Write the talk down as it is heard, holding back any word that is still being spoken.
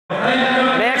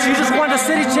Max, you just won the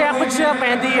city championship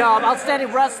and the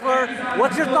outstanding wrestler.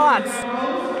 What's your thoughts?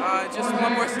 Just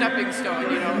one more stepping stone,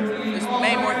 you know. There's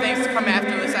many more things to come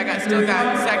after this. Still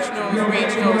got sectionals,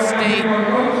 regionals, state.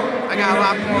 I got a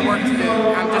lot more work to do.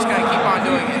 I'm just going to keep on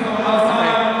doing it.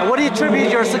 And what do you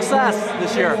attribute your success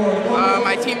this year?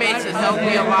 My teammates have helped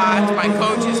me a lot. My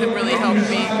coaches have really helped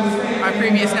me. My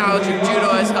previous knowledge of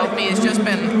judo has helped me. It's just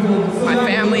been, my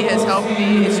family has helped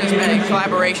me. It's just been a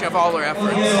collaboration of all their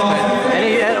efforts.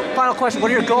 Any final question,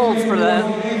 what are your goals for that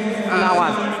from now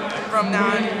on? From now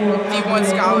on, D1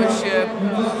 scholarship,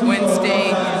 win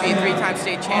state, be a 3-time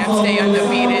state champ, stay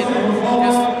undefeated,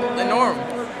 just the norm.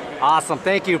 Awesome,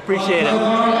 thank you, appreciate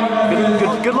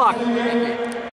it. Good luck. Thank you.